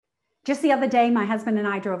Just the other day, my husband and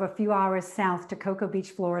I drove a few hours south to Cocoa Beach,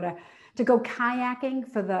 Florida, to go kayaking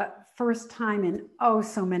for the first time in oh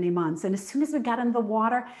so many months. And as soon as we got in the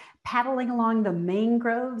water, paddling along the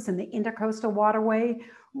mangroves and the Intercoastal Waterway,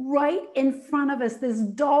 right in front of us, this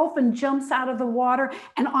dolphin jumps out of the water,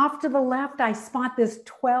 and off to the left, I spot this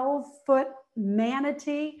 12-foot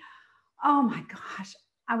manatee. Oh my gosh,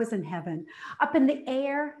 I was in heaven. Up in the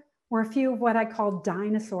air were a few of what I call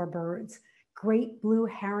dinosaur birds, great blue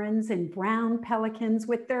herons and brown pelicans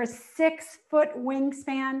with their 6-foot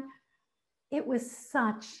wingspan. It was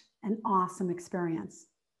such an awesome experience.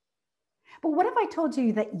 But what if I told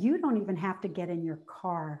you that you don't even have to get in your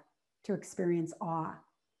car to experience awe?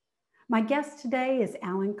 My guest today is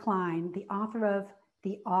Allen Klein, the author of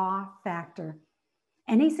The Awe Factor.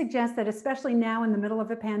 And he suggests that especially now in the middle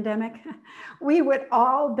of a pandemic, we would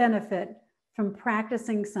all benefit from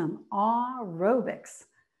practicing some awerobics,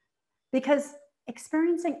 because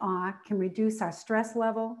experiencing awe can reduce our stress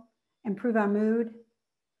level, improve our mood,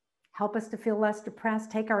 help us to feel less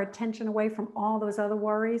depressed, take our attention away from all those other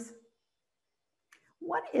worries.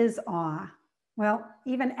 What is awe? Well,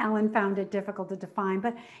 even Allen found it difficult to define,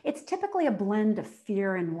 but it's typically a blend of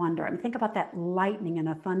fear and wonder. I mean, think about that lightning in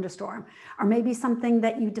a thunderstorm, or maybe something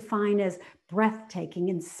that you define as breathtaking,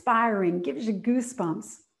 inspiring, gives you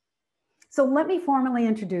goosebumps. So let me formally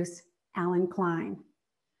introduce Allen Klein.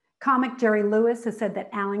 Comic Jerry Lewis has said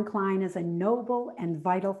that Allen Klein is a noble and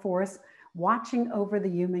vital force watching over the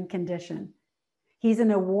human condition. He's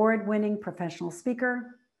an award-winning professional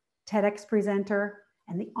speaker, TEDx presenter,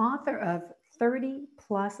 and the author of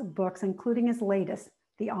 30-plus books, including his latest,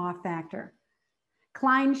 The Awe Factor.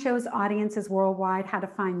 Klein shows audiences worldwide how to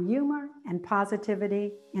find humor and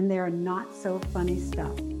positivity in their not-so-funny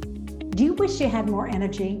stuff. Do you wish you had more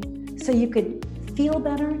energy so you could feel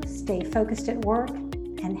better, stay focused at work,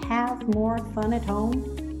 and have more fun at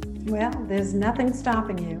home? Well, there's nothing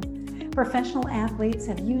stopping you. Professional athletes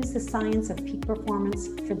have used the science of peak performance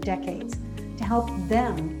for decades to help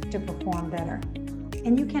them to perform better.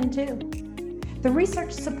 And you can too. The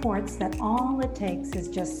research supports that all it takes is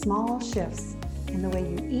just small shifts in the way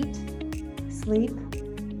you eat, sleep,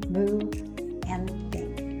 move, and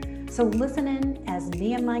think. So listen in as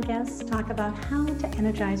me and my guests talk about how to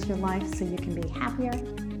energize your life so you can be happier,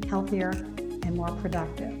 healthier, and more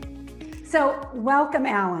productive. So welcome,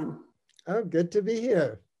 Allen. Oh, good to be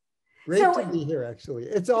here. Great to be here, actually.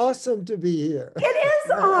 It's awesome to be here. It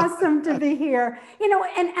is awesome to be here. You know,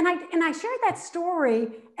 and I shared that story,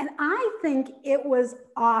 and I think it was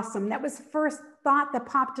awesome. That was the first thought that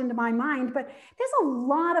popped into my mind. But there's a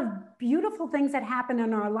lot of beautiful things that happen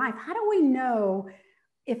in our life. How do we know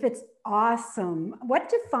if it's awesome? What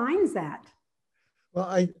defines that?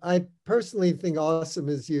 Well, I personally think awesome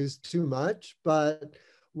is used too much, but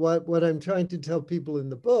what I'm trying to tell people in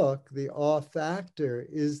the book, the awe factor,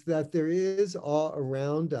 is that there is awe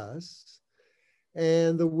around us,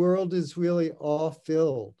 and the world is really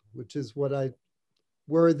awe-filled, which is word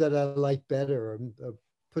that I like better, a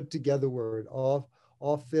put together word,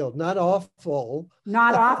 awe-filled, not awful.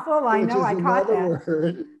 Not awful, I know, I caught that.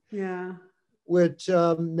 Word, yeah. Which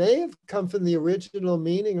may have come from the original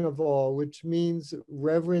meaning of awe, which means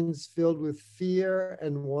reverence filled with fear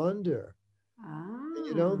and wonder.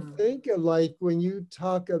 You don't think of, like, when you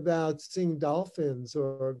talk about seeing dolphins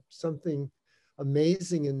or something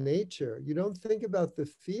amazing in nature, you don't think about the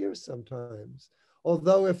fear sometimes.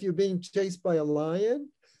 Although if you're being chased by a lion,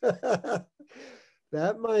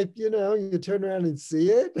 that might, you turn around and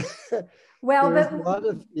see it. Well, there's a lot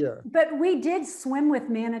of fear. But we did swim with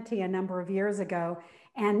manatee a number of years ago,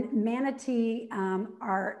 and manatee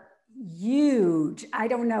are huge. I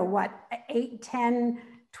don't know what, 8, 10,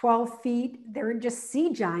 12 feet. They're just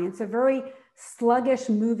sea giants. They're very sluggish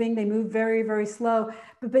moving. They move very, very slow.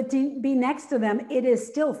 But to be next to them, it is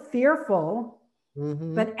still fearful,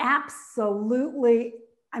 but absolutely,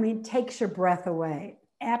 takes your breath away.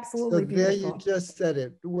 Absolutely beautiful. There you just said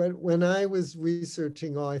it. When I was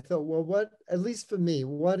researching awe, I thought, well, at least for me,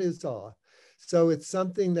 what is awe? So it's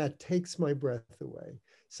something that takes my breath away,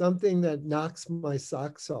 something that knocks my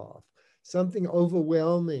socks off, something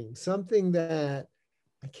overwhelming, something that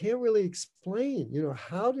I can't really explain.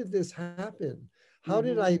 How did this happen? How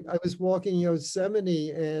did I was walking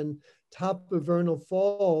Yosemite and top of Vernal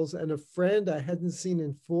Falls, and a friend I hadn't seen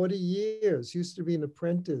in 40 years, used to be an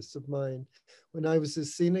apprentice of mine when I was a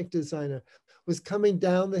scenic designer, was coming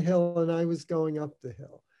down the hill and I was going up the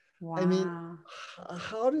hill. Wow.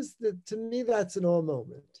 How does to me, that's an awe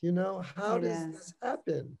moment, how does this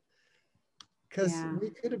happen? Because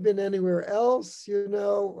we could have been anywhere else,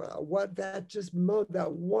 what that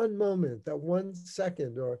one moment, that 1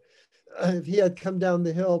 second, or if he had come down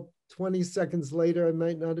the hill 20 seconds later, I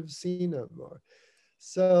might not have seen them.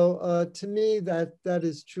 So to me, that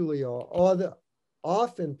is truly all.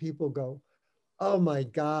 Often people go, oh my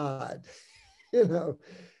God, you know,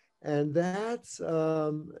 and that's,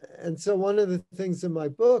 and so one of the things in my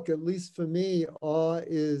book, at least for me, awe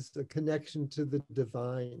is a connection to the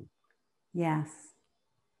divine. Yes.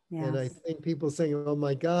 And I Yes. think people saying, oh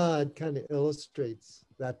my God, kind of illustrates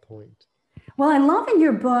that point. Well, I love in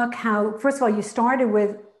your book how, first of all, you started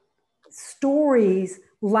with stories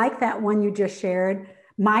like that one you just shared.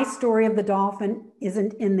 My story of the dolphin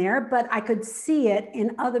isn't in there, but I could see it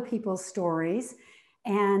in other people's stories.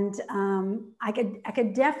 And I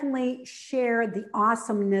could definitely share the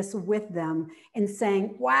awesomeness with them in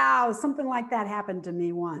saying, wow, something like that happened to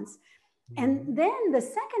me once. And then the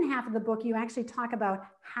second half of the book, you actually talk about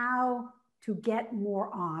how to get more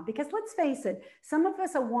awe. Because let's face it, some of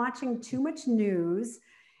us are watching too much news.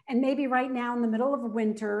 And maybe right now in the middle of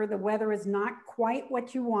winter, the weather is not quite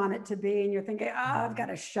what you want it to be. And you're thinking, oh, I've got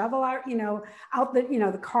to shovel out, out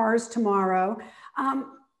the cars tomorrow.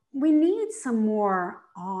 We need some more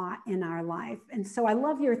awe in our life. And so I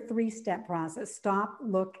love your 3-step process: stop,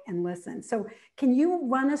 look, and listen. So can you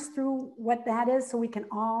run us through what that is so we can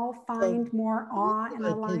all find more awe in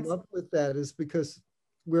our lives? I came up with that is because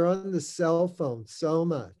we're on the cell phone so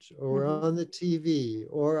much, or we're on the TV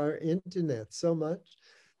or our internet so much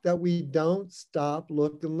that we don't stop,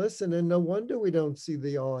 look, and listen. And no wonder we don't see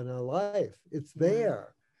the awe in our life. It's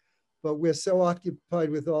there. But we're so occupied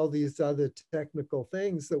with all these other technical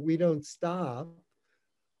things that we don't stop,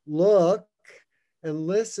 look, and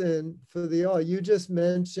listen for the awe. You just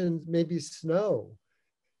mentioned maybe snow.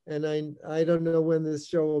 And I don't know when this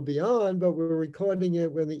show will be on, but we're recording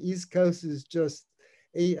it when the East Coast is just,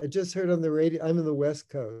 I just heard on the radio, I'm in the West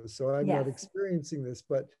Coast, so I'm not experiencing this,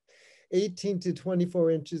 but 18 to 24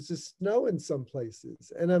 inches of snow in some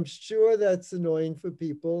places. And I'm sure that's annoying for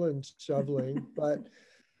people and shoveling, but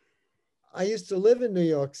I used to live in New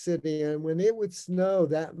York City, and when it would snow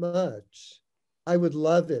that much, I would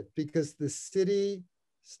love it because the city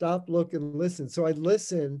stopped, look, and listen. So I'd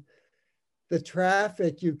listen. The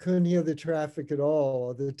traffic, you couldn't hear the traffic at all,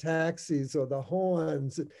 or the taxis or the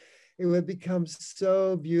horns. It would become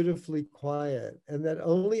so beautifully quiet. And that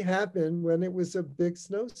only happened when it was a big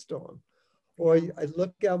snowstorm. Or I'd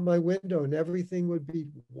look out my window and everything would be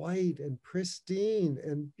white and pristine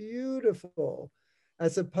and beautiful,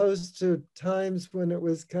 as opposed to times when it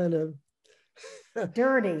was kind of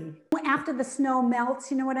dirty. After the snow melts,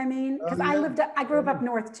 you know what I mean? Because I grew up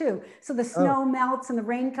north too. So the snow melts and the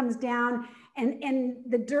rain comes down, and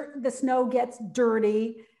the snow gets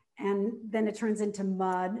dirty, and then it turns into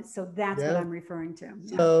mud. So that's what I'm referring to.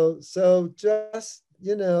 So just,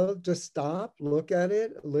 just stop, look at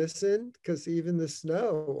it, listen, because even the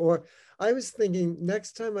snow, or I was thinking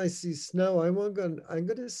next time I see snow, I'm going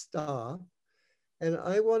to stop, and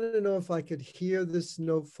I want to know if I could hear the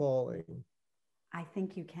snow falling. I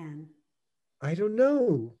think you can. I don't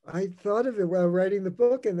know. I thought of it while writing the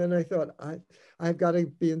book, and then I thought I've got to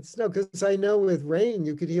be in snow, because I know with rain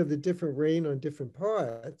you could hear the different rain on different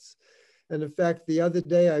parts. And in fact, the other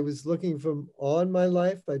day I was looking for awe in my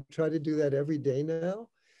life. I try to do that every day now.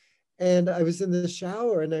 And I was in the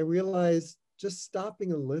shower and I realized, just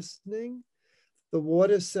stopping and listening, the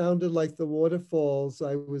water sounded like the waterfalls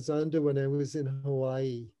I was under when I was in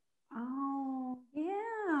Hawaii. Oh,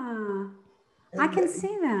 yeah. I can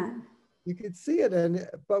see that. You could see it,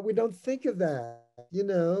 but we don't think of that.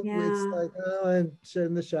 It's like, oh, I'm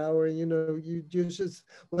in the shower, you just,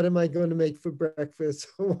 what am I going to make for breakfast?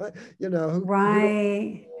 Right.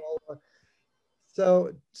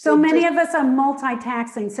 So many of us are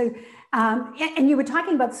multitasking. So, and you were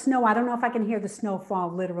talking about snow. I don't know if I can hear the snow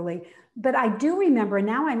fall literally, but I do remember,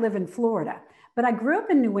 now I live in Florida, but I grew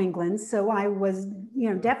up in New England. So I was,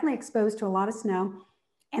 definitely exposed to a lot of snow.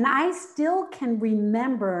 And I still can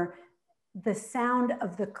remember the sound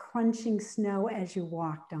of the crunching snow as you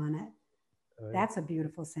walked on it. That's a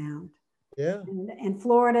beautiful sound. Yeah. And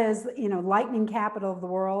Florida is, lightning capital of the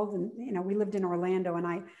world. And, we lived in Orlando, and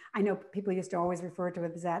I know people used to always refer to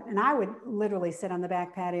it as that. And I would literally sit on the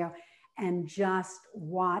back patio and just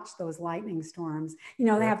watch those lightning storms. They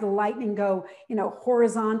have the lightning go,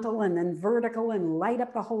 horizontal and then vertical and light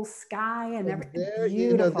up the whole sky and everything.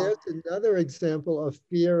 Beautiful. There's another example of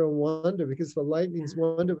fear and wonder, because the lightning's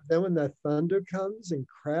wonder, but then when that thunder comes and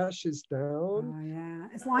crashes down. Oh yeah,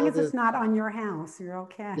 as long as it's not on your house, you're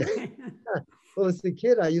okay. Yeah. Well, as a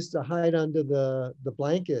kid, I used to hide under the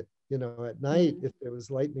blanket, at night if there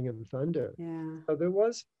was lightning and thunder. Yeah. So there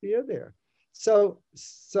was fear there. So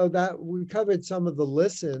that we covered some of the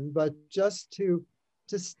listen, but just to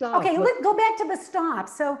to stop. Okay, let's go back to the stop.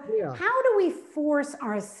 So Yeah. how do we force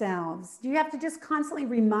ourselves? Do you have to just constantly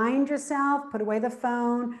remind yourself, put away the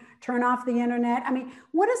phone, turn off the internet? I mean,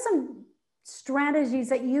 what are some strategies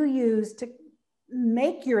that you use to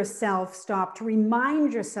make yourself stop, to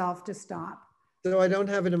remind yourself to stop? So I don't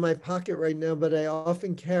have it in my pocket right now, but I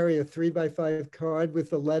often carry a 3x5 card with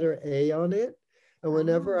the letter A on it. And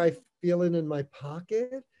whenever Oh, I feel it in my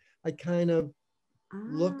pocket, I kind of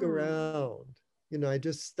look ah, around. You know, I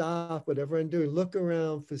just stop whatever I'm doing, look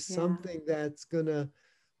around for yeah, something that's gonna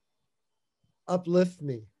uplift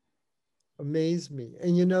me, amaze me.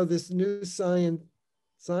 And you know, this new science,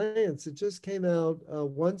 it just came out,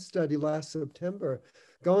 one study last September,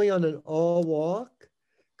 going on an all walk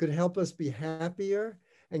could help us be happier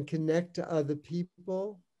and connect to other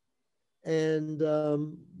people. And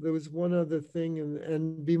there was one other thing,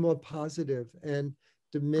 and be more positive and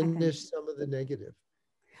I think. diminish some of the negative.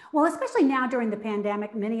 Well, especially now during the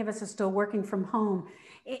pandemic, many of us are still working from home.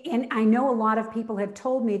 And I know a lot of people have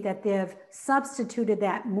told me that they've substituted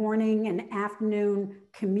that morning and afternoon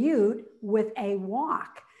commute with a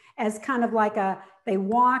walk as kind of like they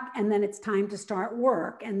walk and then it's time to start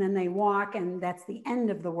work. And then they walk and that's the end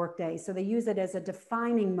of the workday. So they use it as a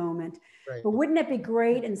defining moment. Right. But wouldn't it be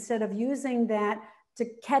great instead of using that to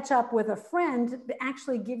catch up with a friend, to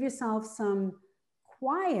actually give yourself some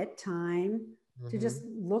quiet time to just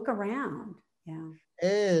look around. Yeah.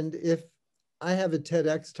 And if I have a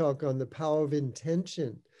TEDx talk on the power of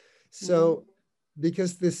intention. So, Mm-hmm.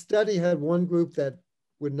 because this study had one group that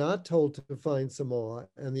were not told to find some awe,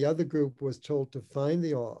 and the other group was told to find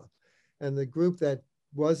the awe. And the group that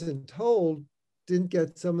wasn't told didn't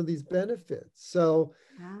get some of these benefits. So,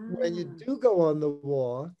 when you Ah. do go on the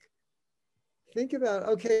walk, think about,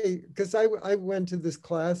 okay, because I went to this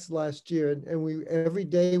class last year, and we every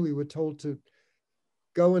day we were told to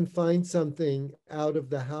go and find something out of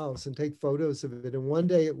the house and take photos of it. And one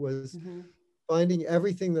day it was Mm-hmm. finding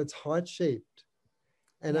everything that's heart shaped.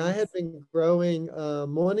 And I had Yes. been growing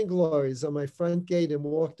morning glories on my front gate and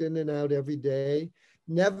walked in and out every day,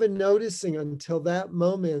 never noticing until that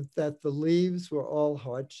moment that the leaves were all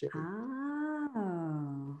heart shaped.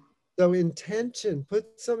 Oh. So intention,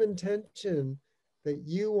 put some intention that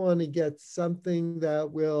you want to get something that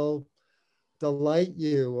will delight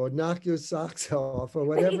you or knock your socks off or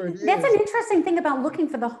whatever it That's an is. interesting thing about looking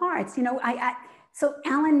for the hearts. You know, so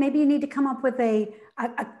Alan, maybe you need to come up with a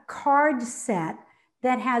card set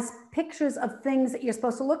that has pictures of things that you're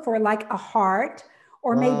supposed to look for, like a heart,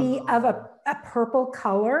 or maybe of Wow. a purple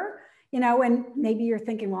color. You know, and maybe you're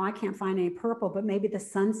thinking, well, I can't find any purple, but maybe the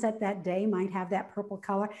sunset that day might have that purple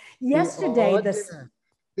color. The Yesterday, odd, this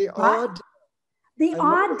the what? odd, The I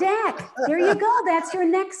love odd deck. There you it. go. That's your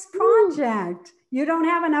next Woo. project. You don't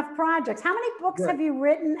have enough projects. How many books Right. have you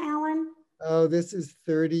written, Alan? Oh, this is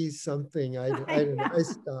 30 something. I I don't know. I know.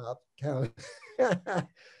 stopped counting. But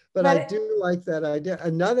But I do like that idea.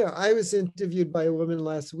 Another, I was interviewed by a woman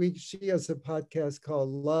last week. She has a podcast called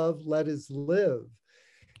Love, Let Us Live.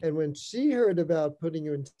 And when she heard about putting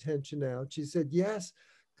your intention out, she said, yes,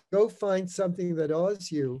 go find something that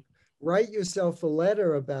awes you, write yourself a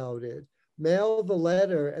letter about it, mail the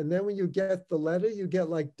letter, and then when you get the letter, you get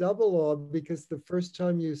like double awe because the first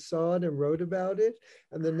time you saw it and wrote about it,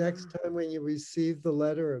 and the next time when you receive the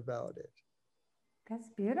letter about it. that's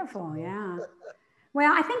beautiful. So, Yeah.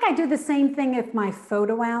 Well, I think I do the same thing with my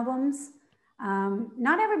photo albums.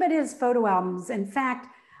 Not everybody has photo albums. In fact,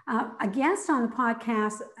 a guest on the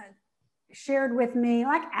podcast shared with me,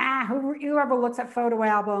 like, whoever looks at photo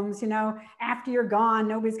albums, you know, after you're gone,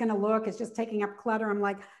 nobody's going to look. It's just taking up clutter. I'm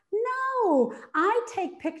like, no, I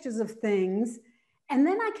take pictures of things and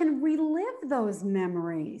then I can relive those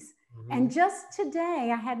memories. And mhm. just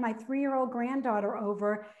today, I had my 3-year-old granddaughter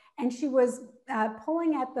over and she was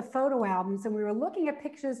pulling at the photo albums and we were looking at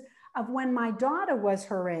pictures of when my daughter was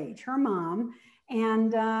her age, her mom.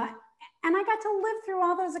 And I got to live through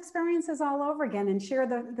all those experiences all over again and share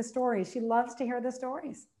the stories. She loves to hear the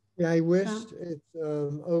stories. Yeah, I So, wished it's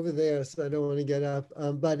over there, so I don't want to get up.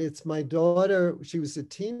 But it's my daughter. She was a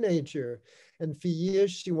teenager, and for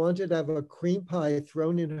years she wanted to have a cream pie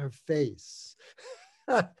thrown in her face.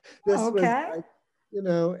 This was okay. like,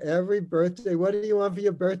 every birthday. What do you want for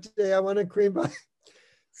your birthday? I want a cream pie.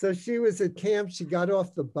 So she was at camp. She got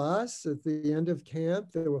off the bus at the end of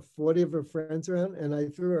camp. There were 40 of her friends around, and I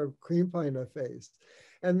threw her a cream pie in her face.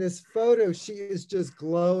 And this photo, she is just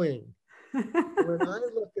glowing. When I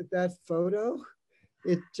look at that photo,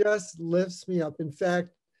 it just lifts me up. In fact,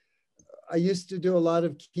 I used to do a lot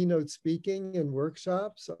of keynote speaking and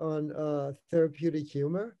workshops on therapeutic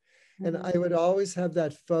humor. And I Mhm. would always have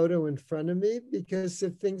that photo in front of me because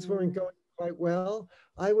if things weren't Mhm. going quite well,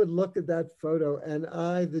 I would look at that photo and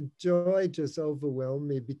the joy just overwhelmed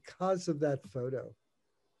me because of that photo.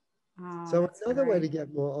 Oh, So that's another way to great.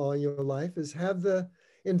 get more awe in your life is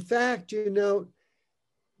in fact,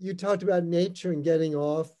 you talked about nature and getting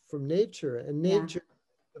off from nature, and Yeah. nature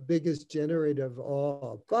is the biggest generator of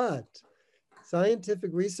awe. But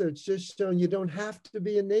scientific research just shown you don't have to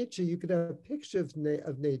be in nature. You could have pictures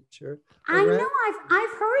of nature I around. know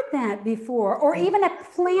I've heard that before, or even a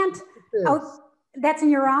plant. This. Oh, that's in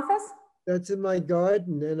your office? That's in my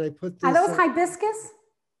garden, and I put Are this those on. hibiscus?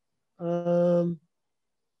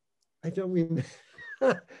 I don't remember.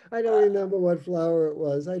 I don't remember what flower it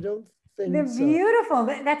was. I don't They're think so. beautiful.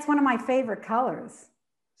 That's one of my favorite colors.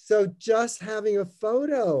 So just having a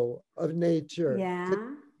photo of nature could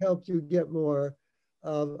Yeah. help you get more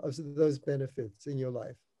of those benefits in your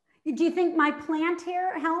life. Do you think my plant here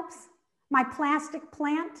helps? My plastic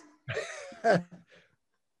plant?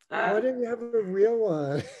 Why don't you have a real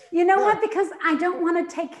one? You know what? Because I don't want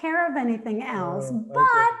to take care of anything else. Oh, But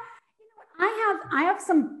okay. I have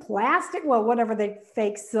some plastic, well, whatever the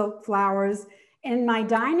fake silk flowers in my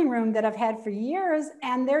dining room that I've had for years,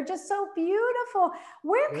 and they're just so beautiful.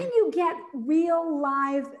 Where can you get real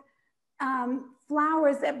live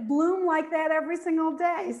flowers that bloom like that every single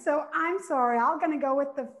day? So I'm sorry, I'm going to go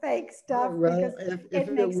with the fake stuff because Well, if it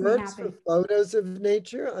it makes me works happy. for photos of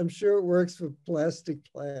nature, I'm sure it works for plastic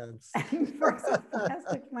plants. Versus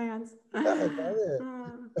plastic plants. I love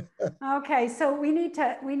it. Okay, so we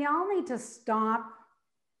all need to stop,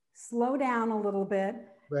 slow down a little bit,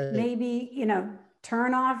 Right. maybe,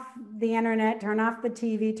 turn off the internet, turn off the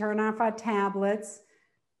TV, turn off our tablets,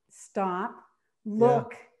 stop,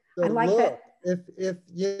 look. So I like look, that. if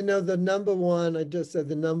the number one, I just said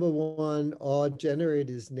the number one awe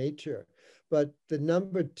generator is nature. But the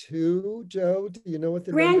number two, Joe, do you know what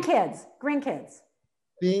the number Grandkids.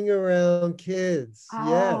 being around kids?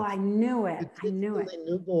 Yes, Oh, I knew it. I knew it. particularly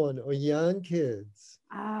newborn or young kids.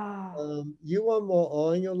 Oh. You want more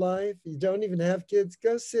awe in your life? You don't even have kids?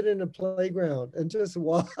 Go sit in a playground and just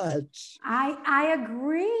watch. I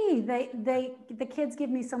agree. The kids give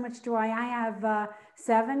me so much joy. I have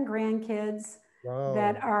 7 grandkids Wow.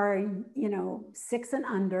 that are 6 and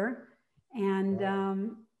under, and Wow.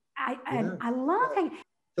 Yeah. I love it.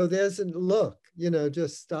 So there's a look,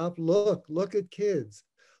 just stop, look at kids.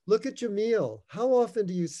 Look at your meal. How often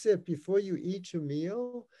do you sit before you eat your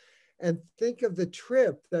meal and think of the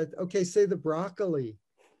trip that, okay, say the broccoli.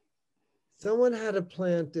 Someone had to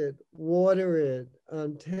plant it, water it,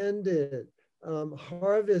 tend it,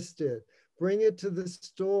 harvest it, bring it to the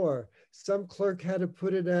store. Some clerk had to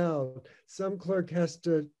put it out. Some clerk has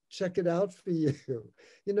to check it out for you.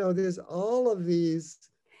 There's all of these.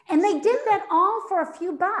 And they did that all for a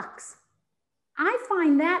few bucks. I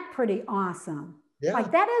find that pretty awesome. Yeah.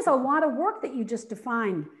 Like that is a lot of work that you just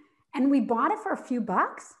defined. And we bought it for a few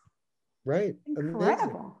bucks. Right.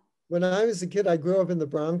 Incredible. Amazing. When I was a kid, I grew up in the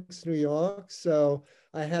Bronx, New York. So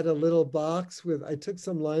I had a little box I took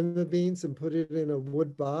some lima beans and put it in a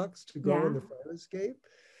wood box to go in the fire escape.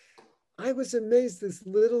 I was amazed, this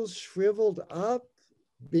little shriveled up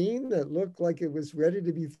bean that looked like it was ready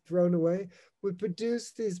to be thrown away would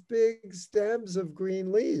produce these big stems of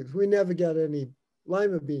green leaves. We never got any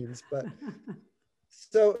lima beans, but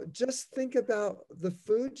so just think about the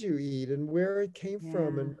food you eat and where it came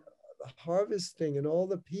from and the harvesting and all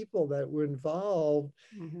the people that were involved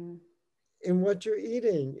in what you're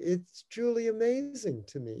eating. It's truly amazing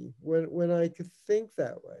to me when I could think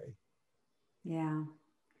that way. Yeah.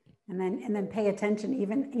 And then pay attention.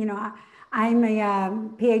 Even, I'm a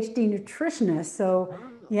PhD nutritionist. So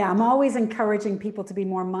yeah, I'm always encouraging people to be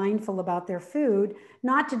more mindful about their food,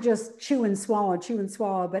 not to just chew and swallow,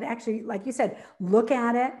 but actually, like you said, look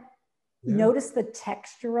at it, notice the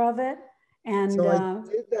texture of it. And so I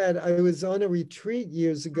did that. I was on a retreat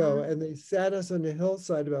years ago and they sat us on the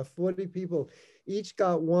hillside, about 40 people, each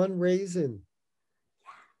got one raisin.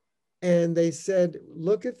 And they said,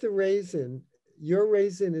 look at the raisin. Your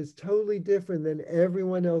raisin is totally different than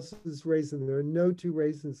everyone else's raisin. There are no two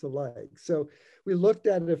raisins alike. So we looked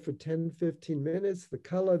at it for 10, 15 minutes, the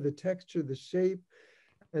color, the texture, the shape,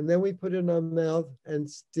 and then we put it in our mouth and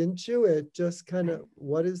didn't chew it, just kind of,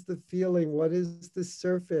 what is the feeling? What is the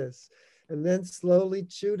surface? And then slowly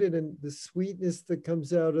chewed it, and the sweetness that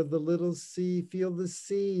comes out of the little seed, feel the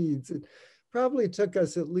seeds. It probably took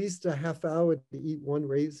us at least a half hour to eat one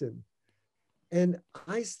raisin. And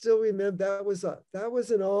I still remember that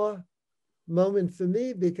was an awe moment for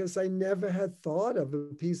me because I never had thought of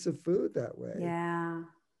a piece of food that way. Yeah.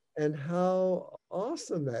 and how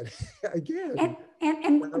awesome that again.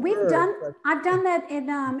 And we've work, done, but I've done that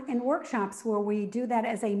in workshops where we do that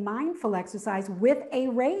as a mindful exercise with a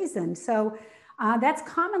raisin. So that's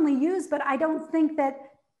commonly used, but I don't think that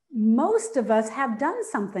most of us have done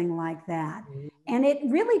something like that. And it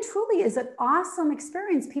really truly is an awesome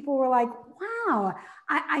experience. People were like, wow,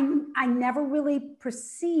 I never really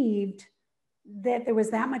perceived that there was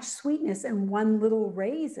that much sweetness in one little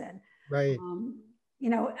raisin. right. You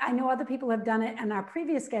know, I know other people have done it. And our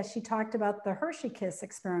previous guest, she talked about the Hershey Kiss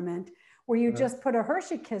experiment, where you just put a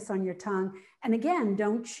Hershey Kiss on your tongue. And again,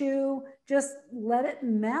 don't chew, just let it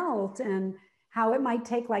melt, and how it might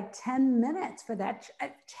take like 10 minutes for that,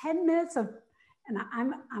 10 minutes of, and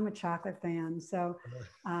I'm a chocolate fan. So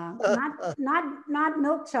not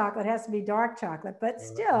milk chocolate, it has to be dark chocolate, but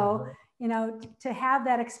still, you know, to have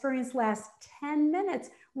that experience last 10 minutes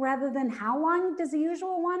rather than, how long does the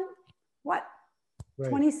usual one? What? Right.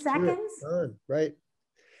 20 seconds? Right.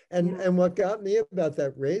 And what got me about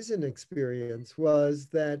that raisin experience was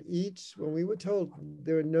that when we were told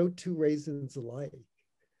there are no two raisins alike.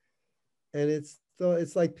 And it's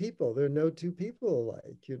like people, there are no two people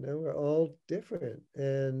alike, you know, we're all different.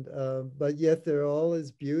 And, but yet they're all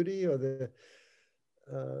as beauty, or the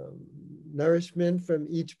nourishment from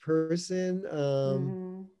each person.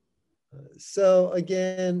 So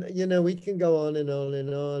again, you know, we can go on and on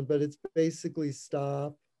and on, but it's basically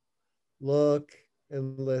stop, look,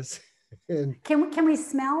 and listen. Can we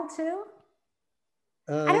smell too?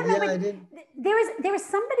 I don't know. There was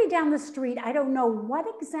somebody down the street. I don't know what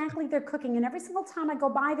exactly they're cooking, and every single time I go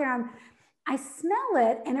by there, I smell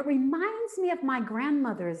it, and it reminds me of my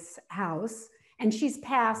grandmother's house. And she's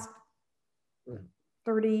passed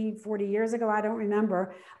 30, 40 years ago. I don't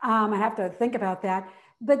remember. I have to think about that.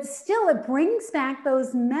 But still, it brings back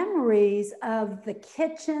those memories of the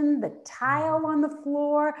kitchen, the tile on the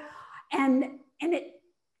floor, and it.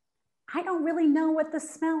 I don't really know what the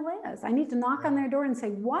smell is. I need to knock on their door and say,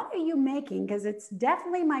 what are you making? Because it's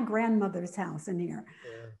definitely my grandmother's house in here.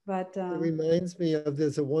 Yeah. But it reminds me of,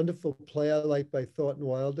 there's a wonderful play I like by Thornton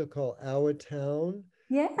Wilder called Our Town.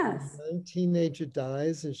 Yes. A young teenager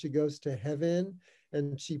dies and she goes to heaven,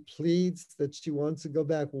 and she pleads that she wants to go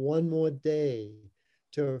back one more day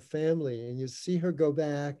to her family. And you see her go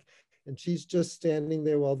back, and she's just standing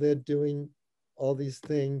there while they're doing all these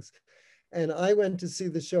things. And I went to see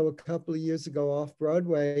the show a couple of years ago off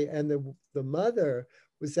Broadway, and the mother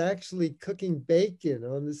was actually cooking bacon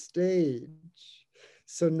on the stage.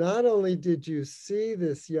 So not only did you see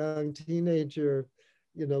this young teenager,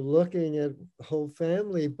 you know, looking at the whole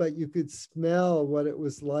family, but you could smell what it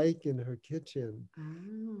was like in her kitchen.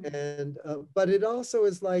 And but it also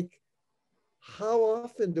is like, how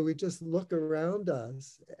often do we just look around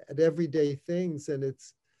us at everyday things? And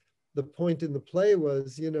the point in the play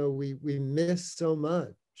was, you know, we miss so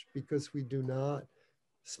much because we do not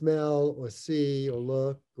smell or see or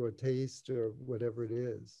look or taste or whatever it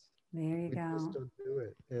is. There you go. We just don't do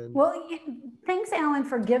it. And well, thanks, Alan,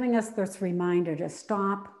 for giving us this reminder to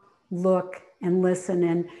stop, look, and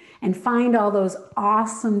listen, and find all those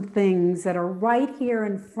awesome things that are right here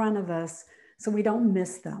in front of us so we don't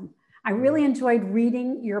miss them. I really enjoyed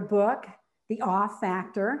reading your book, The Awe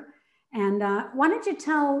Factor. And why don't you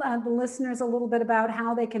tell the listeners a little bit about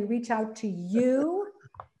how they can reach out to you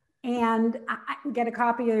and get a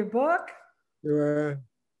copy of your book? Sure.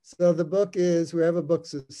 So the book is wherever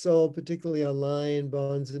books are sold, particularly online,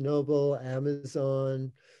 Barnes & Noble,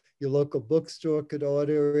 Amazon, your local bookstore could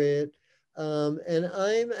order it. And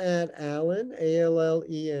I'm at Allen,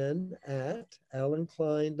 ALLEN, at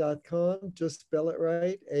allenklein.com. Just spell it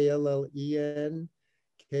right, ALLENKLEIN.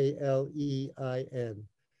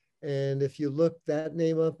 And if you look that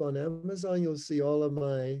name up on Amazon, you'll see all of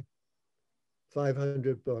my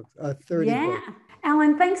 500 books, 30 books.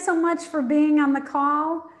 Alan, thanks so much for being on the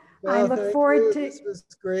call. Well, I look forward to. This was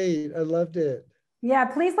great. I loved it. Yeah,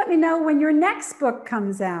 please let me know when your next book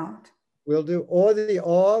comes out. We'll do, or the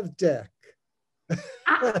Awe of Deck.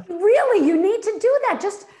 Really, you need to do that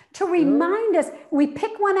just to remind us. We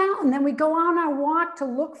pick one out and then we go on our walk to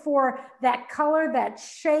look for that color, that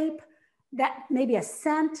shape, that maybe a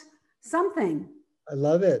scent, something. I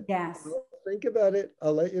love it. Yes. Well, think about it.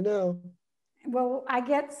 I'll let you know. Will I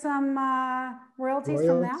get some royalties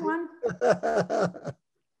from that one?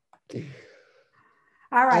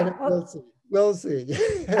 All right. We'll see.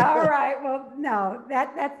 All right. Well, no,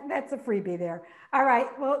 that's a freebie there. All right.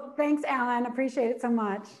 Well, thanks, Alan. Appreciate it so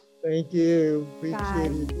much. Thank you.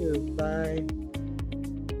 Appreciate it too. Bye.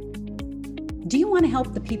 Do you want to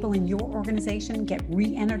help the people in your organization get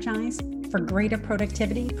re-energized for greater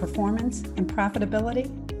productivity, performance, and profitability?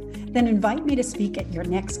 Then invite me to speak at your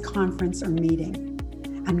next conference or meeting.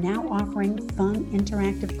 I'm now offering fun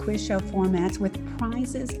interactive quiz show formats with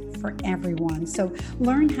prizes for everyone. So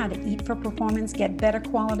learn how to eat for performance, get better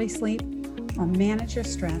quality sleep, or manage your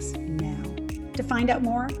stress now. To find out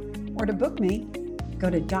more or to book me, go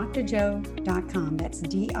to drjo.com. That's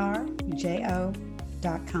drjo.com.